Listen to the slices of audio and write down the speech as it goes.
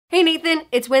Hey Nathan,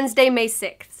 it's Wednesday, May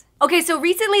 6th. Okay, so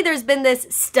recently there's been this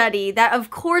study that of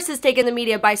course has taken the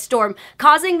media by storm,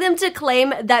 causing them to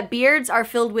claim that beards are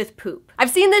filled with poop. I've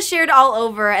seen this shared all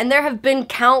over, and there have been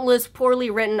countless poorly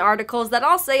written articles that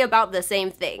all say about the same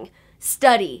thing.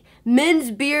 Study: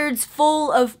 men's beards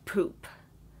full of poop.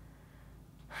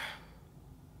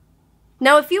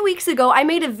 Now, a few weeks ago, I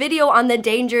made a video on the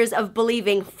dangers of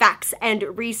believing facts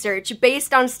and research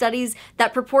based on studies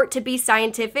that purport to be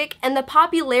scientific, and the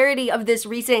popularity of this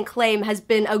recent claim has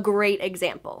been a great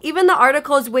example. Even the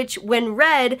articles which, when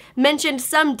read, mentioned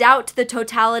some doubt to the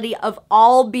totality of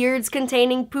all beards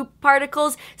containing poop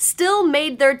particles still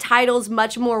made their titles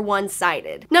much more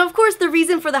one-sided. Now, of course, the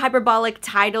reason for the hyperbolic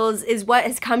titles is what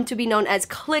has come to be known as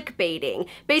clickbaiting,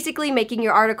 basically making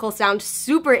your article sound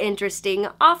super interesting,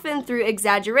 often through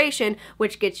exaggeration,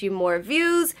 which gets you more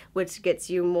views, which gets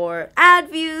you more ad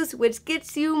views, which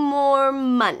gets you more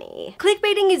money.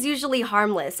 Clickbaiting is usually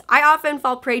harmless. I often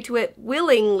fall prey to it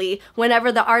willingly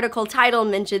whenever the article title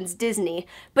mentions Disney,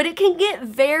 but it can get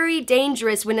very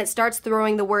dangerous when it starts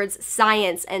throwing the words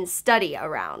science and study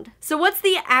around. So what's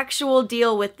the actual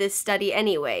deal with this study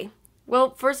anyway?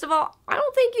 Well, first of all, I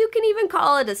don't think you can even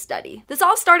call it a study. This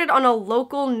all started on a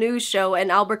local news show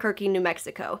in Albuquerque, New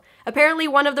Mexico. Apparently,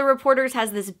 one of the reporters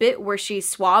has this bit where she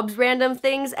swabs random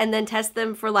things and then tests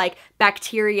them for like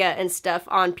bacteria and stuff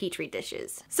on petri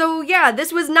dishes. So yeah,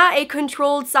 this was not a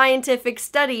controlled scientific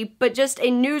study, but just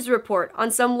a news report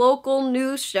on some local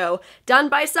news show done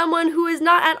by someone who is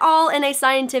not at all in a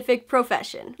scientific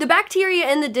profession. The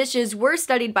bacteria in the dishes were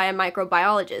studied by a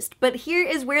microbiologist, but here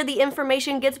is where the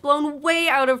information gets blown way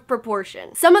out of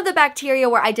proportion. Some of the bacteria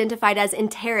were identified as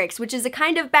enterics, which is a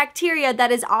kind of bacteria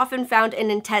that is often found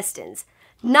in intestines.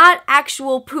 Not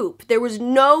actual poop. There was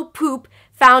no poop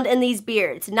found in these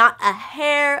beards. Not a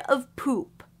hair of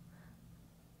poop.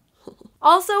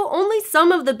 Also, only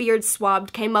some of the beards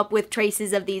swabbed came up with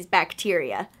traces of these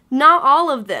bacteria. Not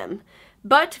all of them.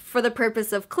 But, for the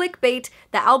purpose of clickbait,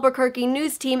 the Albuquerque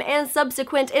news team and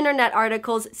subsequent internet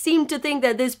articles seemed to think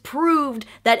that this proved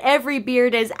that every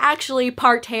beard is actually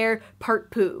part hair, part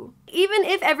poo. Even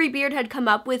if every beard had come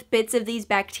up with bits of these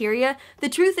bacteria, the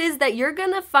truth is that you're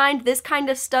gonna find this kind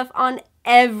of stuff on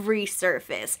every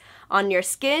surface. On your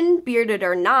skin, bearded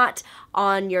or not,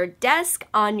 on your desk,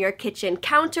 on your kitchen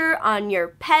counter, on your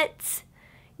pets.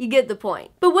 You get the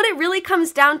point. But what it really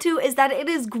comes down to is that it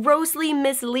is grossly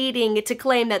misleading to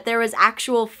claim that there is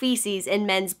actual feces in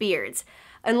men's beards.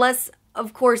 Unless,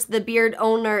 of course, the beard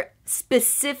owner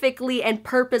specifically and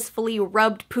purposefully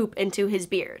rubbed poop into his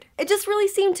beard. It just really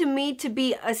seemed to me to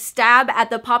be a stab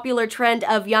at the popular trend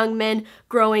of young men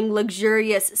growing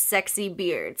luxurious, sexy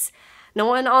beards. No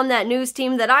one on that news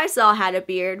team that I saw had a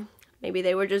beard. Maybe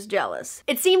they were just jealous.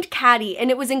 It seemed catty,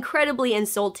 and it was incredibly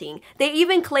insulting. They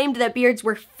even claimed that beards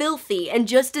were filthy and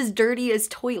just as dirty as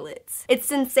toilets. It's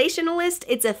sensationalist,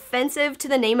 it's offensive to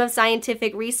the name of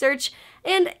scientific research,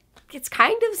 and it's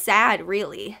kind of sad,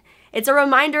 really. It's a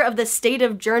reminder of the state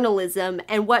of journalism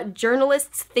and what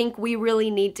journalists think we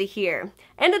really need to hear.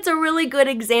 And it's a really good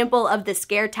example of the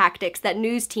scare tactics that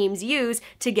news teams use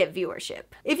to get viewership.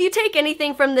 If you take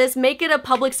anything from this, make it a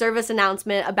public service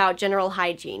announcement about general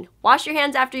hygiene. Wash your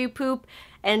hands after you poop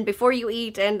and before you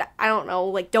eat, and I don't know,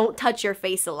 like, don't touch your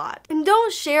face a lot. And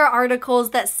don't share articles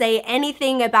that say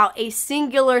anything about a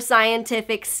singular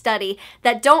scientific study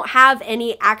that don't have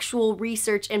any actual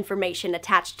research information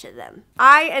attached to them.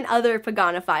 I and other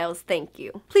Paganophiles thank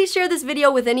you. Please share this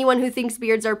video with anyone who thinks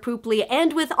beards are pooply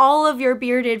and with all of your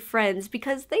bearded friends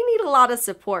because they need a lot of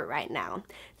support right now.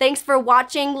 Thanks for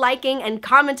watching, liking, and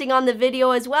commenting on the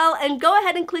video as well, and go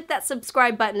ahead and click that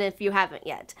subscribe button if you haven't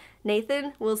yet.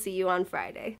 Nathan, we'll see you on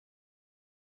Friday.